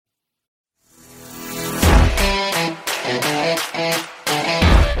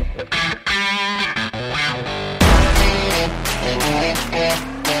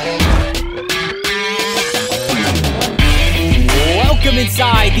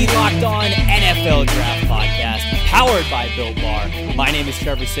the Locked On NFL Draft Podcast, powered by Built Bar. My name is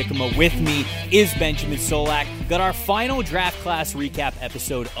Trevor Sikkema. With me is Benjamin Solak. Got our final draft class recap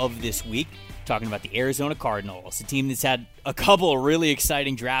episode of this week, talking about the Arizona Cardinals, a team that's had a couple of really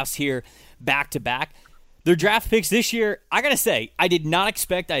exciting drafts here back-to-back. Their draft picks this year, I gotta say, I did not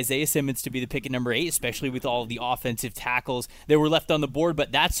expect Isaiah Simmons to be the pick at number 8, especially with all of the offensive tackles that were left on the board,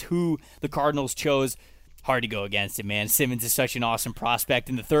 but that's who the Cardinals chose. Hard to go against it, man. Simmons is such an awesome prospect.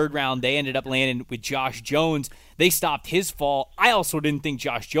 In the third round, they ended up landing with Josh Jones. They stopped his fall. I also didn't think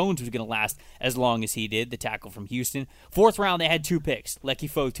Josh Jones was going to last as long as he did, the tackle from Houston. Fourth round, they had 2 picks. Leki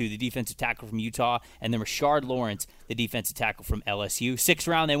Fotu, the defensive tackle from Utah, and then Rashard Lawrence, the defensive tackle from LSU. Sixth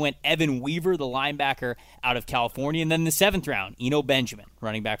round, they went Evan Weaver, the linebacker out of California. And then the 7th round, Eno Benjamin,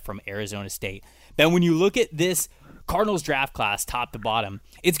 running back from Arizona State. Ben, when you look at this Cardinals draft class top to bottom,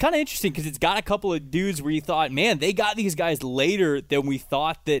 it's kind of interesting because it's got a couple of dudes where you thought, man, they got these guys later than we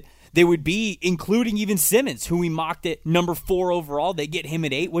thought that they would be, including even Simmons, who we mocked at number 4 overall. They get him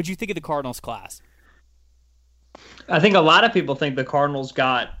at 8. What'd you think of the Cardinals class? I think a lot of people think the Cardinals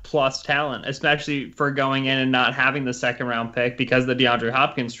got plus talent, especially for going in and not having the second round pick because of the DeAndre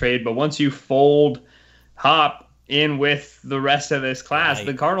Hopkins trade. But once you fold Hop in with the rest of this class, right,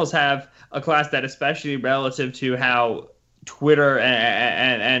 the Cardinals have a class that, especially relative to how Twitter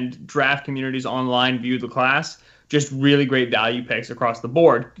and draft communities online view the class, just really great value picks across the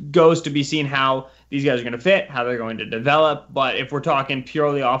board. Goes to be seen how these guys are going to fit, how they're going to develop. But if we're talking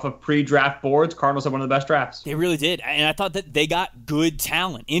purely off of pre-draft boards, Cardinals have one of the best drafts. They really did. And I thought that they got good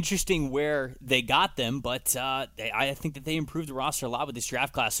talent. Interesting where they got them, but I think that they improved the roster a lot with this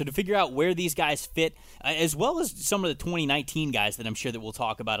draft class. So to figure out where these guys fit, as well as some of the 2019 guys that I'm sure that we'll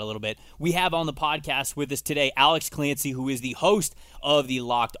talk about a little bit, we have on the podcast with us today Alex Clancy, who is the host of the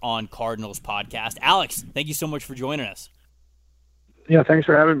Locked On Cardinals podcast. Alex, thank you so much for joining us. Yeah, thanks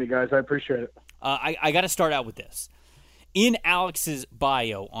for having me, guys. I appreciate it. I got to start out with this. In Alex's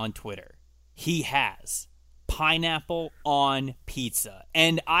bio on Twitter, he has pineapple on pizza.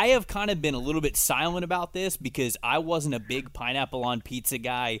 And I have kind of been a little bit silent about this because I wasn't a big pineapple on pizza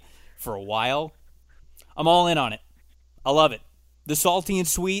guy for a while. I'm all in on it. I love it. The salty and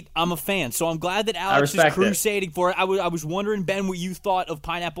sweet, I'm a fan. So I'm glad that Alex is crusading for it. I was wondering, Ben, what you thought of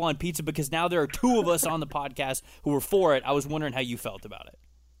pineapple on pizza because now there are 2 of us on the podcast who are for it. I was wondering how you felt about it.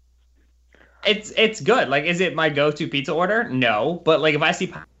 It's good. Like, is it my go-to pizza order? No, but like if I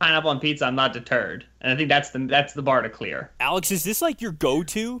see pineapple on pizza, I'm not deterred, and I think that's the bar to clear. Alex, is this like your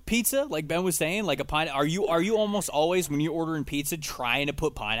go-to pizza? Like Ben was saying, like are you almost always when you're ordering pizza trying to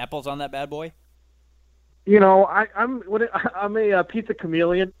put pineapples on that bad boy? You know, I'm a pizza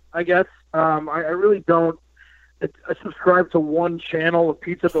chameleon, I guess. I really don't subscribe to one channel of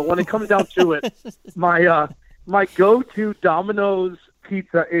pizza, but when it comes down to it, my go-to Domino's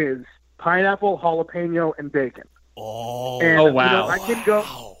pizza is pineapple, jalapeno, and bacon. Wow. You know, I can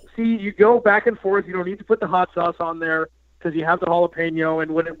go. See, you go back and forth. You don't need to put the hot sauce on there because you have the jalapeno,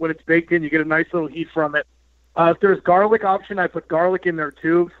 and when it's baked in, you get a nice little heat from it. If there's garlic option, I put garlic in there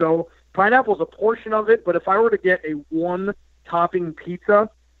too. So pineapple's a portion of it, but if I were to get a one-topping pizza,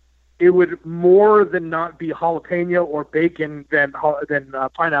 it would more than not be jalapeno or bacon than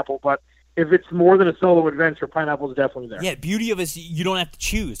pineapple. But if it's more than a solo adventure, pineapple is definitely there. Yeah, beauty of it is you don't have to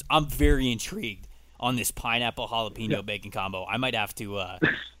choose. I'm very intrigued on this pineapple jalapeno bacon combo. I might have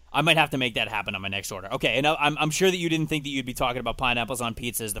to make that happen on my next order. Okay, and I'm sure that you didn't think that you'd be talking about pineapples on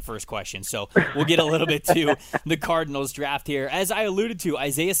pizza as the first question, so we'll get a little bit to the Cardinals draft here. As I alluded to,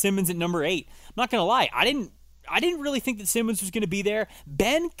 Isaiah Simmons at number 8. I'm not going to lie, I didn't really think that Simmons was going to be there.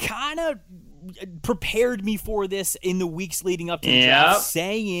 Ben kind of prepared me for this in the weeks leading up to the draft,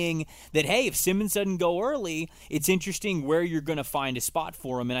 saying that, hey, if Simmons doesn't go early, it's interesting where you're going to find a spot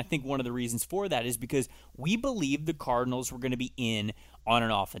for him. And I think one of the reasons for that is because we believed the Cardinals were going to be in on an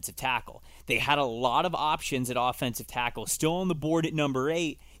offensive tackle. They had a lot of options at offensive tackle, still on the board at number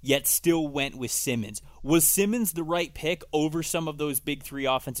 8, yet still went with Simmons. Was Simmons the right pick over some of those big 3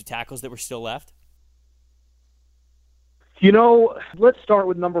 offensive tackles that were still left? You know, let's start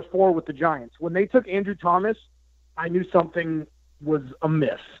with number 4 with the Giants. When they took Andrew Thomas, I knew something was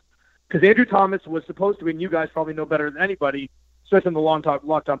amiss. Because Andrew Thomas was supposed to be, and you guys probably know better than anybody, especially in the Locked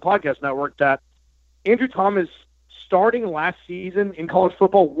On Podcast Network, that Andrew Thomas, starting last season in college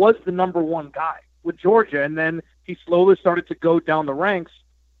football, was the number 1 guy with Georgia. And then he slowly started to go down the ranks.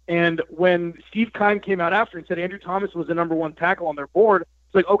 And when Steve Keim came out after and said Andrew Thomas was the number 1 tackle on their board,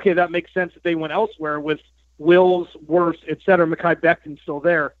 it's like, okay, that makes sense that they went elsewhere with Wills, Wirfs, et cetera, Mekhi Becton still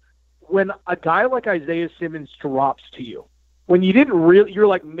there. When a guy like Isaiah Simmons drops to you, when you didn't really, you're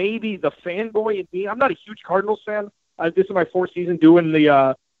like maybe the fanboy in me. I'm not a huge Cardinals fan. This is my 4th season doing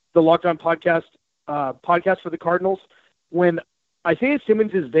the the Locked On podcast for the Cardinals. When Isaiah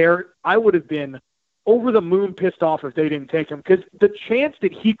Simmons is there, I would have been over the moon pissed off if they didn't take him, because the chance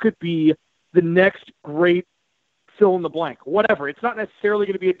that he could be the next great fill in the blank, whatever. It's not necessarily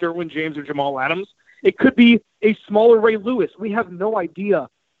going to be a Derwin James or Jamal Adams. It could be a smaller Ray Lewis. We have no idea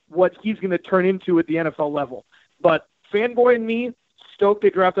what he's going to turn into at the NFL level. But fanboy and me, stoked they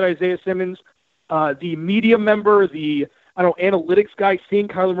drafted Isaiah Simmons. The media member, the analytics guy, seeing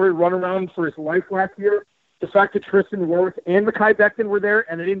Kyler Murray run around for his life last year, the fact that Tristan Wirth and Mekhi Becton were there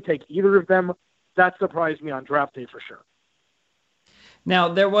and they didn't take either of them, that surprised me on draft day for sure. Now,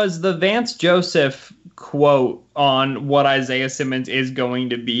 there was the Vance Joseph quote on what Isaiah Simmons is going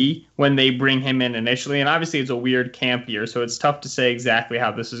to be when they bring him in initially. And obviously, it's a weird camp year, so it's tough to say exactly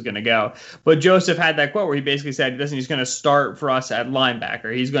how this is going to go. But Joseph had that quote where he basically said, listen, he's going to start for us at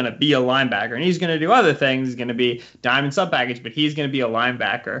linebacker. He's going to be a linebacker, and he's going to do other things. He's going to be diamond sub-package, but he's going to be a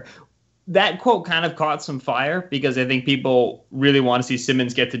linebacker. That quote kind of caught some fire because I think people really want to see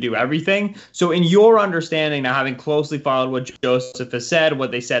Simmons get to do everything. So in your understanding, now having closely followed what Joseph has said,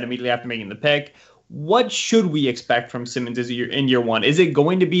 what they said immediately after making the pick, what should we expect from Simmons in year one? Is it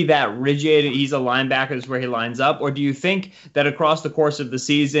going to be that rigid, he's a linebacker, this is where he lines up? Or do you think that across the course of the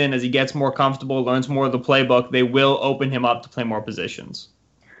season, as he gets more comfortable, learns more of the playbook, they will open him up to play more positions?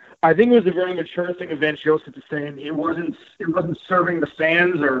 I think it was a very mature thing of Vance Joseph to say, and it wasn't serving the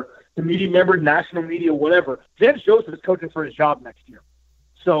fans or the media member, national media, whatever. Vance Joseph is coaching for his job next year.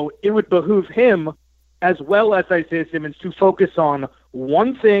 So it would behoove him, as well as Isaiah Simmons, to focus on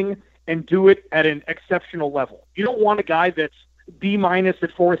one thing and do it at an exceptional level. You don't want a guy that's B-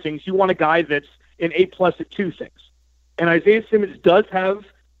 at 4 things. You want a guy that's an A+ at 2 things. And Isaiah Simmons does have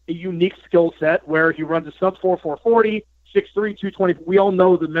a unique skill set where he runs a sub-4 440, 6'3", 220. We all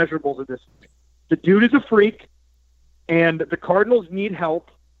know the measurables of this. The dude is a freak, and the Cardinals need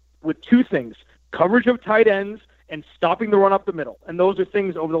help with 2 things: coverage of tight ends and stopping the run up the middle. And those are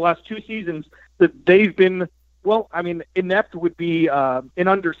things over the last 2 seasons that they've been, inept would be an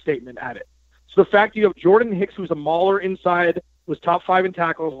understatement at it. So the fact you have Jordan Hicks, who's a mauler inside, was top 5 in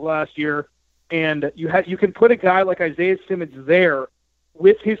tackles last year, and you can put a guy like Isaiah Simmons there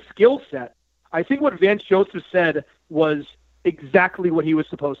with his skill set. I think what Vance Joseph said was exactly what he was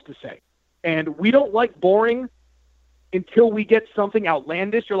supposed to say. And we don't like boring until we get something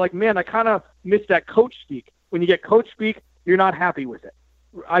outlandish. You're like, man, I kind of miss that coach speak. When you get coach speak, you're not happy with it.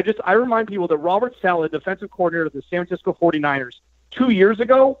 I remind people that Robert Saleh, defensive coordinator of the San Francisco 49ers, 2 years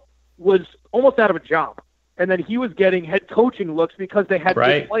ago was almost out of a job. And then he was getting head coaching looks because they had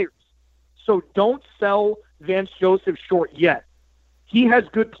good players. So don't sell Vance Joseph short yet. He has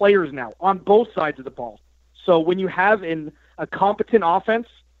good players now on both sides of the ball. So when you have a competent offense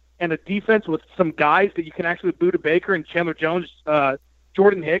and a defense with some guys that you can actually Buda Baker and Chandler Jones,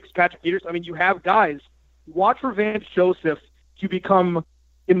 Jordan Hicks, Patrick Peters, you have guys. Watch for Vance Joseph to become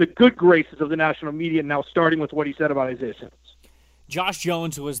in the good graces of the national media now, starting with what he said about Isaiah Simmons. Josh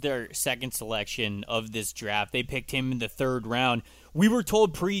Jones was their second selection of this draft. They picked him in the 3rd round. We were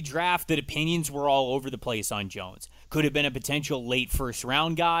told pre-draft that opinions were all over the place on Jones. Could have been a potential late 1st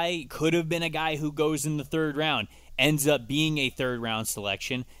round guy. Could have been a guy who goes in the 3rd round. Ends up being a 3rd round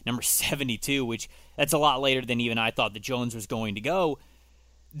selection, number 72, which that's a lot later than even I thought that Jones was going to go.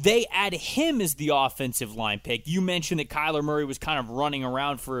 They add him as the offensive line pick. You mentioned that Kyler Murray was kind of running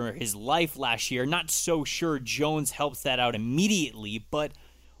around for his life last year. Not so sure Jones helps that out immediately, but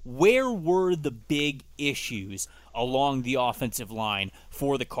where were the big issues along the offensive line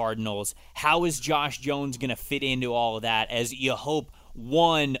for the Cardinals? How is Josh Jones going to fit into all of that as you hope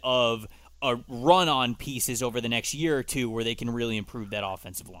one of a run-on pieces over the next year or two where they can really improve that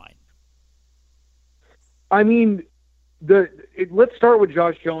offensive line? Let's start with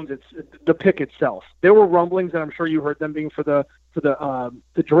Josh Jones. It's the pick itself. There were rumblings, and I'm sure you heard them being for the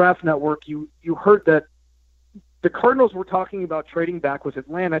Draft Network. You heard that the Cardinals were talking about trading back with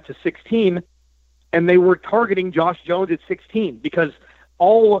Atlanta to 16, and they were targeting Josh Jones at 16 because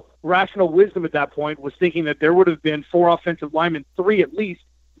all rational wisdom at that point was thinking that there would have been 4 offensive linemen, 3 at least,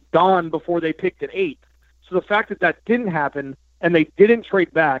 gone before they picked at 8. So the fact that didn't happen and they didn't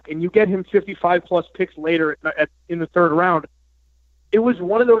trade back, and you get him 55-plus picks later in the 3rd round, it was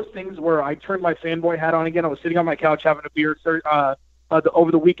one of those things where I turned my fanboy hat on again. I was sitting on my couch having a beer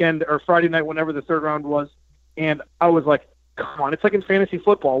over the weekend or Friday night, whenever the 3rd round was, and I was like, come on. It's like in fantasy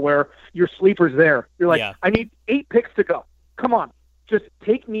football where your sleeper's there. You're like, yeah. I need 8 picks to go. Come on. Just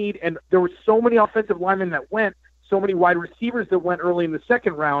take need. And there were so many offensive linemen that went, so many wide receivers that went early in the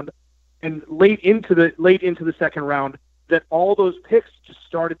 2nd round and late into the 2nd round, that all those picks just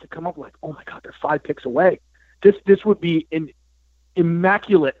started to come up like, oh my God, they're 5 picks away. This would be an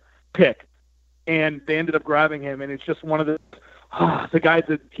immaculate pick, and they ended up grabbing him. And it's just one of the guys,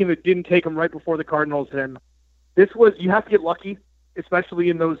 the team that didn't take him right before the Cardinals. And you have to get lucky, especially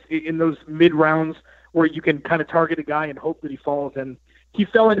in those mid rounds where you can kind of target a guy and hope that he falls. And he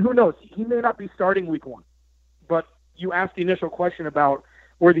fell, and who knows? He may not be starting week 1. But you asked the initial question about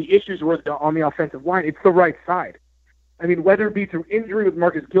where the issues were on the offensive line. It's the right side. I mean, whether it be through injury with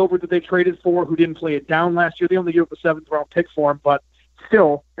Marcus Gilbert that they traded for, who didn't play it down last year. They only gave up a 7th-round pick for him, but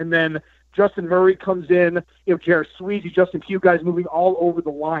still. And then Justin Murray comes in, Jared Sweezy, Justin Pugh, guys moving all over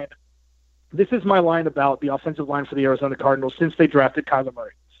the line. This is my line about the offensive line for the Arizona Cardinals since they drafted Kyler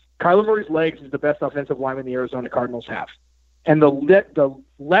Murray. Kyler Murray's legs is the best offensive lineman the Arizona Cardinals have. And the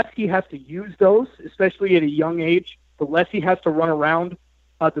less he has to use those, especially at a young age, the less he has to run around,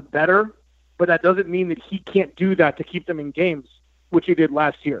 the better. But that doesn't mean that he can't do that to keep them in games, which he did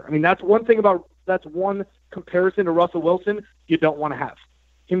last year. I mean, that's one comparison to Russell Wilson you don't want to have.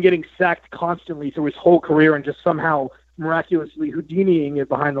 Him getting sacked constantly through his whole career and just somehow miraculously Houdiniing it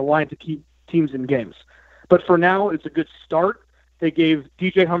behind the line to keep teams in games. But for now, it's a good start. They gave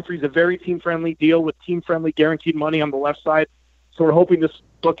DJ Humphries a very team-friendly deal with team-friendly guaranteed money on the left side. So we're hoping this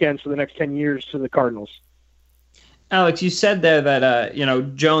bookends for the next 10 years to the Cardinals. Alex, you said there that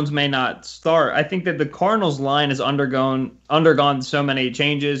Jones may not start. I think that the Cardinals line has undergone so many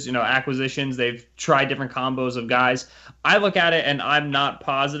changes, acquisitions. They've tried different combos of guys. I look at it and I'm not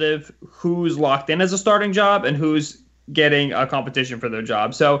positive who's locked in as a starting job and who's getting a competition for their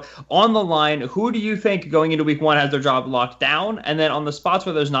job. So on the line, who do you think going into week 1 has their job locked down? And then on the spots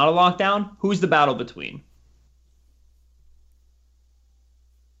where there's not a lockdown, who's the battle between?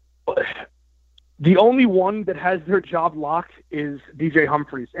 The only one that has their job locked is DJ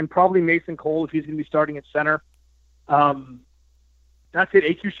Humphries and probably Mason Cole if he's going to be starting at center. That's it.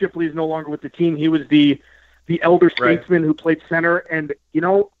 A.Q. Shipley is no longer with the team. He was the elder statesman who played center, and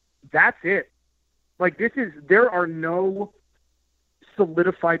that's it. Like there are no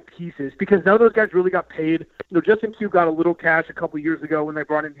solidified pieces because none of those guys really got paid. Justin Pugh got a little cash a couple years ago when they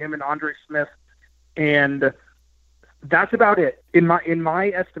brought in him and Andre Smith, and that's about it in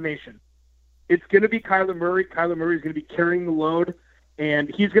my estimation. It's going to be Kyler Murray. Kyler Murray is going to be carrying the load,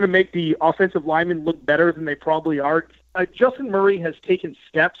 and he's going to make the offensive linemen look better than they probably are. Justin Murray has taken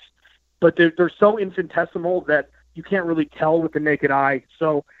steps, but they're so infinitesimal that you can't really tell with the naked eye.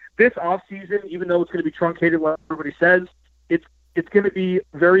 So this offseason, even though it's going to be truncated, like everybody says, it's going to be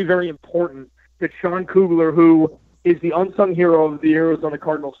very, very important that Sean Kugler, who is the unsung hero of the Arizona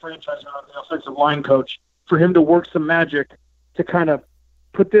Cardinals franchise, the offensive line coach, for him to work some magic to kind of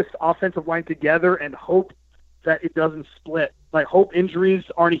put this offensive line together and hope that it doesn't split. Like, hope injuries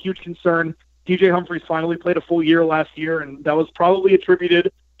aren't a huge concern. DJ Humphries finally played a full year last year, and that was probably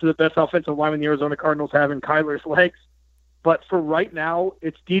attributed to the best offensive lineman the Arizona Cardinals have in Kyler's legs. But for right now,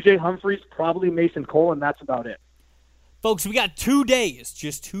 it's DJ Humphries, probably Mason Cole, and that's about it. Folks, we got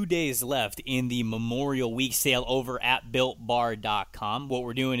just 2 days left in the Memorial Week sale over at BuiltBar.com. What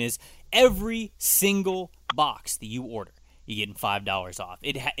we're doing is every single box that you order, you're getting $5 off.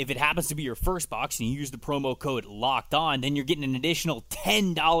 If it happens to be your first box and you use the promo code LOCKEDON, then you're getting an additional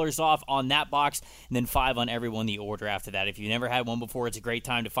 $10 off on that box, and then $5 on every one that you order after that. If you've never had one before, it's a great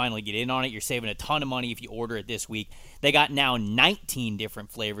time to finally get in on it. You're saving a ton of money if you order it this week. They got now 19 different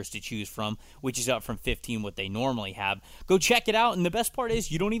flavors to choose from, which is up from 15 what they normally have. Go check it out, and the best part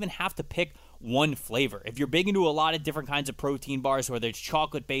is you don't even have to pick one flavor. If you're big into a lot of different kinds of protein bars, whether it's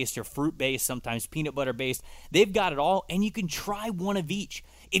chocolate-based or fruit-based, sometimes peanut butter-based, they've got it all, and you can try one of each.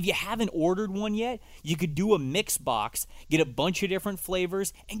 If you haven't ordered one yet, you could do a mix box, get a bunch of different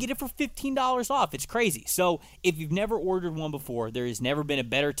flavors, and get it for $15 off. It's crazy. So if you've never ordered one before, there has never been a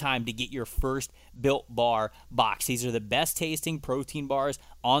better time to get your first Built Bar box. These are the best-tasting protein bars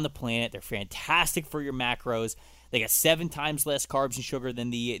on the planet. They're fantastic for your macros. They got 7 times less carbs and sugar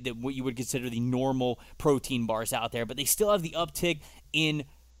than what you would consider the normal protein bars out there, but they still have the uptick in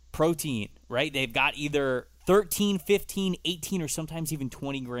protein, right? They've got either 13, 15, 18, or sometimes even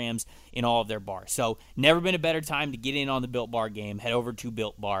 20 grams in all of their bars. So never been a better time to get in on the Built Bar game. Head over to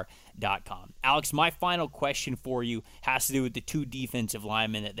BuiltBar.com. Alex, my final question for you has to do with the 2 defensive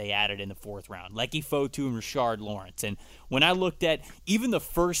linemen that they added in the 4th round, Leki Fotu and Rashard Lawrence. And when I looked at even the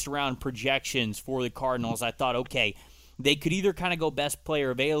first-round projections for the Cardinals, I thought, okay, they could either kind of go best player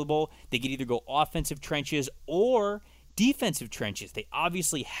available, they could either go offensive trenches, or defensive trenches. They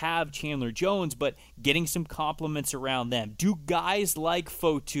obviously have Chandler Jones, but getting some compliments around them. Do guys like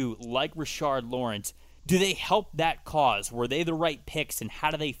Fotu, like Rashard Lawrence, do they help that cause? Were they the right picks, and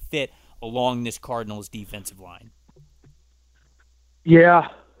how do they fit along this Cardinals defensive line? Yeah,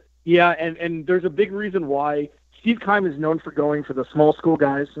 and there's a big reason why Steve Keim is known for going for the small school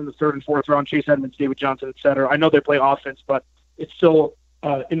guys in the third and fourth round, Chase Edmonds, David Johnson, et cetera. I know they play offense, but it's still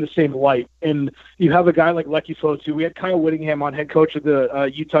in the same light. And you have a guy like Lecky Fotu. We had Kyle Whittingham on, head coach of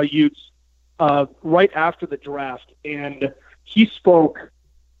the Utah Utes, right after the draft, and he spoke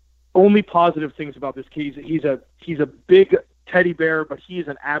only positive things about this kid. He's a big teddy bear, but he's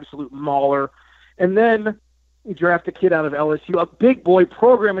an absolute mauler. And then you draft a kid out of LSU, a big boy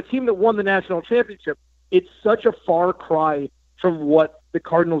program, a team that won the national championship. It's such a far cry from what the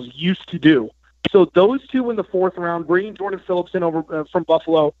Cardinals used to do. So those two in the fourth round, bringing Jordan Phillips in over from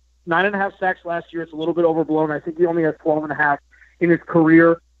Buffalo, 9.5 sacks last year. It's a little bit overblown. I think he only has 12.5 in his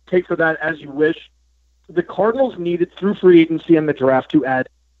career. Take for that as you wish. The Cardinals needed, through free agency and the draft, to add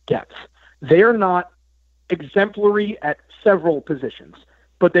depth. They are not exemplary at several positions,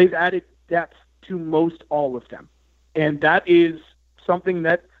 but they've added depth to most all of them. And that is something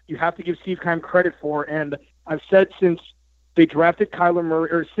that you have to give Steve Keim credit for. And I've said since they drafted Kyler Murray,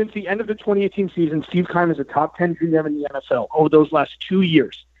 or since the end of the 2018 season, Steve Keim is a top 10 GM in the NFL over those last 2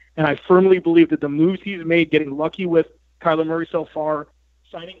 years. And I firmly believe that the moves he's made, getting lucky with Kyler Murray so far,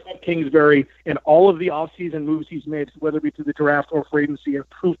 signing Cliff Kingsbury, and all of the offseason moves he's made, whether it be through the draft or free agency, have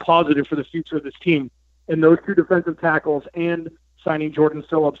proved positive for the future of this team. And those two defensive tackles and signing Jordan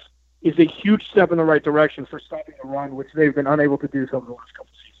Phillips is a huge step in the right direction for stopping the run, which they've been unable to do so over the last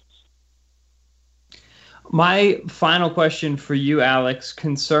couple of seasons. My final question for you, Alex,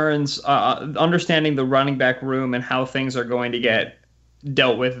 concerns understanding the running back room and how things are going to get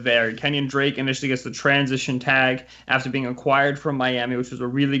dealt with there. Kenyon Drake initially gets the transition tag after being acquired from Miami, which was a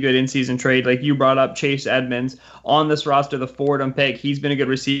really good in-season trade. Like you brought up, Chase Edmonds on this roster, the Fordham pick. He's been a good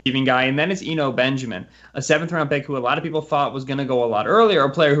receiving guy. And then it's Eno Benjamin, a 7th-round pick who a lot of people thought was going to go a lot earlier, a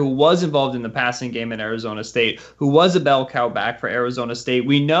player who was involved in the passing game at Arizona State, who was a bell cow back for Arizona State.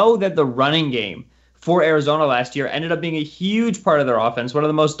 We know that the running game for Arizona last year ended up being a huge part of their offense, one of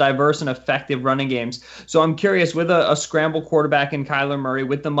the most diverse and effective running games. So I'm curious, with a scramble quarterback in Kyler Murray,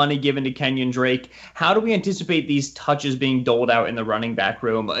 with the money given to Kenyon Drake, how do we anticipate these touches being doled out in the running back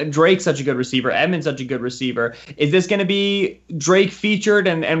room? Drake's such a good receiver. Edmonds such a good receiver. Is this going to be Drake featured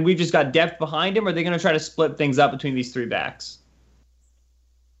and we've just got depth behind him, or are they going to try to split things up between these three backs?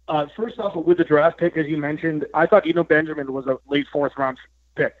 First off, with the draft pick, as you mentioned, I thought Eno Benjamin was a late 4th-round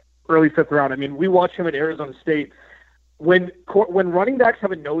pick. Early 5th round. I mean, we watched him at Arizona State. When running backs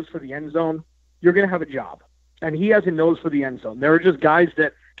have a nose for the end zone, you're going to have a job. And he has a nose for the end zone. There are just guys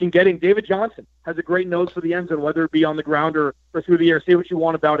that can get in. David Johnson has a great nose for the end zone, whether it be on the ground or through the air. Say what you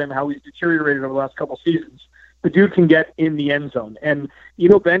want about him, how he's deteriorated over the last couple seasons. The dude can get in the end zone. And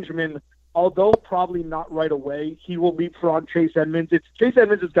Eno Benjamin, although probably not right away, he will leapfrog Chase Edmonds. Chase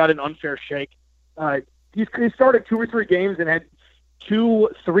Edmonds has got an unfair shake. He started 2 or 3 games and had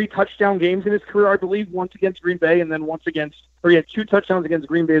 2-3 touchdown games in his career, I believe, once against Green Bay and then he had 2 touchdowns against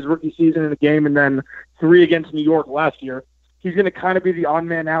Green Bay's rookie season in a game and then 3 against New York last year. He's going to kind of be the odd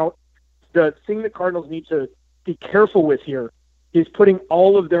man out. The thing the Cardinals need to be careful with here is putting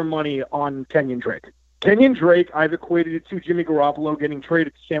all of their money on Kenyon Drake. Kenyon Drake, I've equated it to Jimmy Garoppolo getting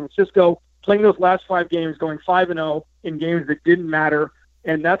traded to San Francisco, playing those last 5 games, going 5-0 in games that didn't matter.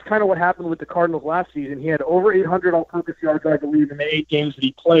 And that's kind of what happened with the Cardinals last season. He had over 800 all-purpose yards, I believe, in the 8 games that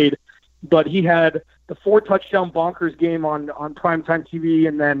he played. But he had the 4-touchdown bonkers game on primetime TV,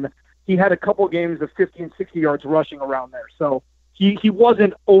 and then he had a couple games of 50 and 60 yards rushing around there. So he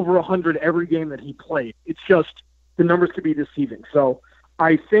wasn't over 100 every game that he played. It's just the numbers could be deceiving. So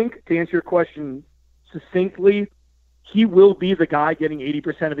I think, to answer your question succinctly, he will be the guy getting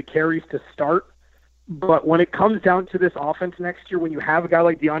 80% of the carries to start. But when it comes down to this offense next year, when you have a guy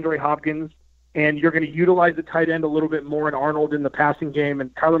like DeAndre Hopkins and you're going to utilize the tight end a little bit more and Arnold in the passing game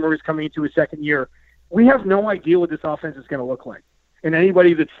and Kyler Murray's coming into his 2nd year, we have no idea what this offense is going to look like. And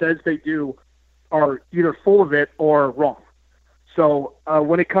anybody that says they do are either full of it or wrong. So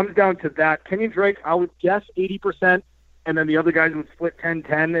when it comes down to that, Kenyon Drake, I would guess 80%, and then the other guys would split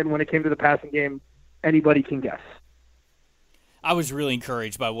 10-10, and when it came to the passing game, anybody can guess. I was really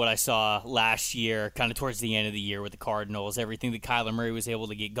encouraged by what I saw last year, kind of towards the end of the year with the Cardinals, everything that Kyler Murray was able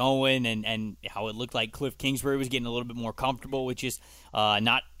to get going and how it looked like Cliff Kingsbury was getting a little bit more comfortable with just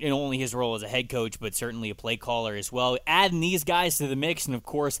not only his role as a head coach, but certainly a play caller as well. Adding these guys to the mix and, of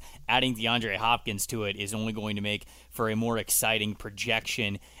course, adding DeAndre Hopkins to it is only going to make for a more exciting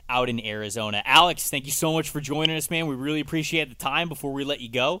projection out in Arizona. Alex, thank you so much for joining us, man. We really appreciate the time. Before we let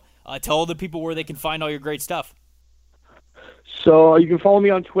you go, tell the people where they can find all your great stuff. So you can follow me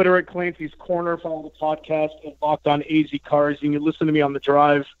on Twitter at Clancy's Corner, follow the podcast at Locked On AZ Cars. You can listen to me on the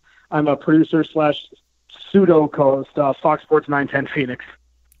drive. I'm a producer / pseudo co-host, Fox Sports 910 Phoenix.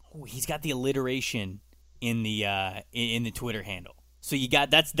 Oh, he's got the alliteration in the Twitter handle. So you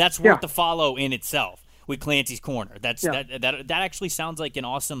got that's worth the follow in itself with Clancy's Corner. That actually sounds like an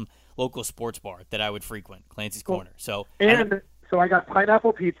awesome local sports bar that I would frequent, Clancy's Corner. So I got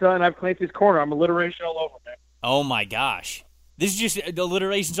pineapple pizza and I have Clancy's Corner. I'm alliteration all over, man. Oh my gosh. This is just the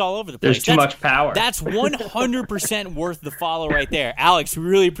alliterations all over the place. There's too much power. That's 100% worth the follow right there. Alex, we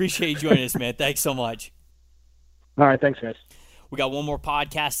really appreciate you joining us, man. Thanks so much. All right, thanks, guys. We got one more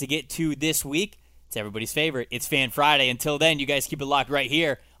podcast to get to this week. It's everybody's favorite. It's Fan Friday. Until then, you guys keep it locked right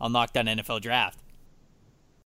here on Locked On NFL Draft.